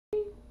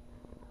This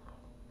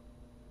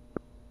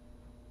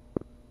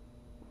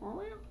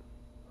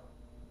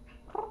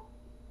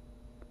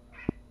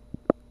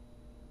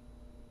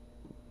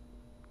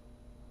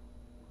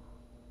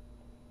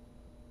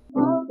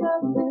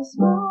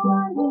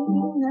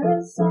morning,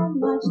 there's so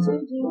much to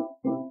do.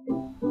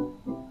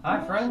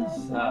 Hi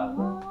friends,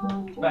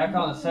 back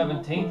on the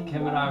 17th,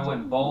 Kim and I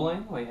went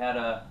bowling. We had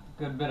a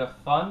good bit of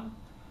fun.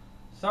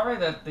 Sorry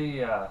that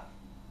the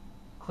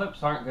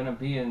clips aren't going to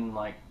be in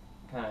like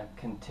kind of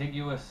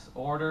contiguous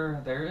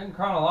order. They're in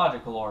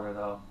chronological order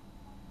though.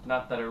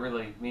 Not that it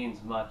really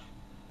means much.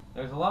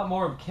 There's a lot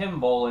more of Kim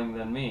bowling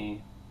than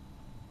me.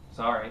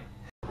 Sorry.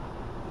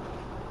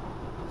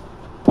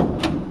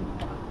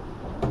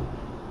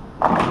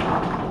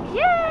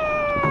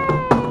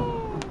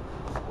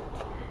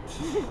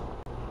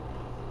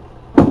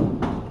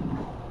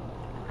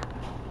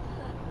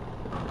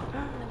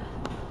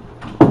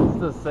 It's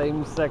the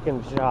same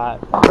second shot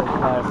as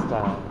last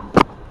time.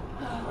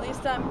 At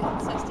least I'm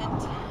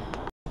consistent.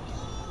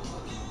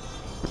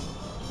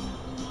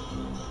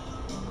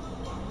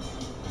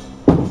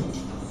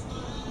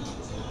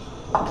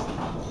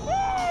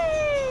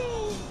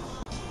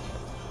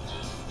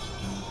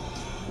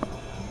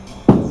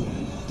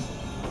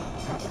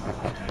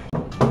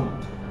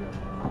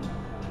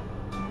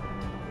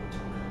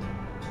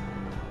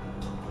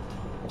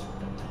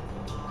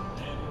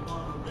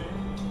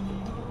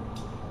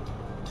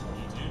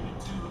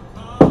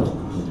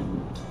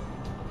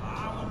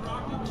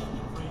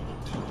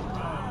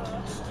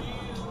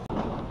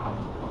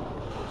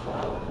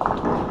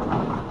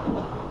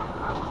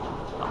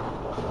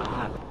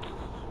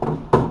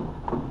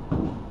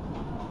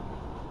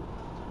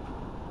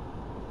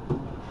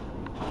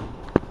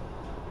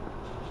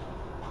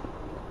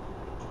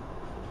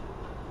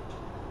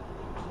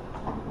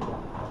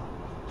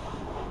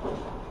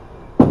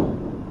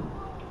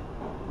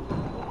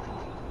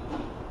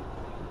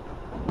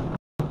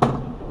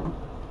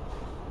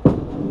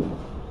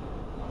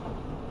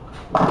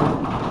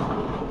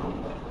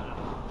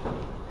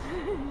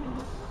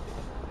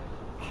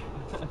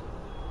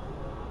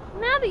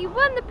 Now that you've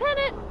won the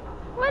pennant,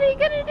 what are you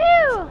gonna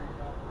do?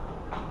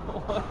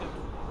 What?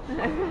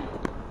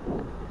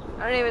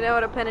 I don't even know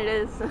what a pennant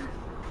is.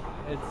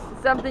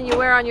 It's Something you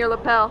wear on your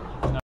lapel.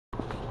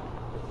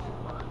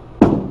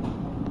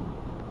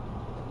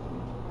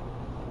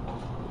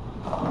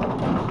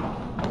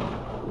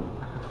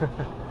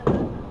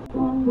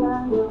 And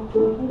I know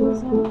it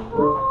isn't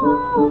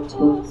hard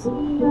to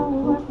see a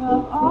work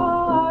of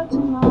art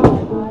in my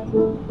eyes.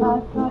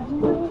 Like I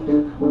do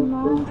in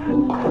my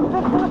dreams.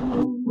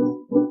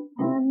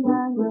 And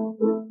I know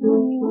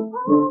when you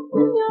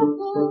open your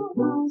blue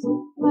eyes,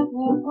 like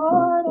they're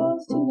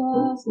portals to the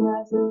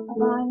skies, I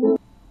find.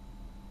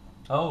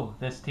 Oh,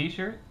 this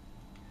t-shirt?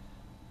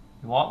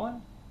 You want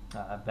one?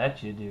 I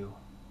bet you do.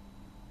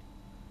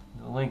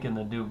 The link in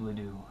the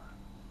doobly-doo.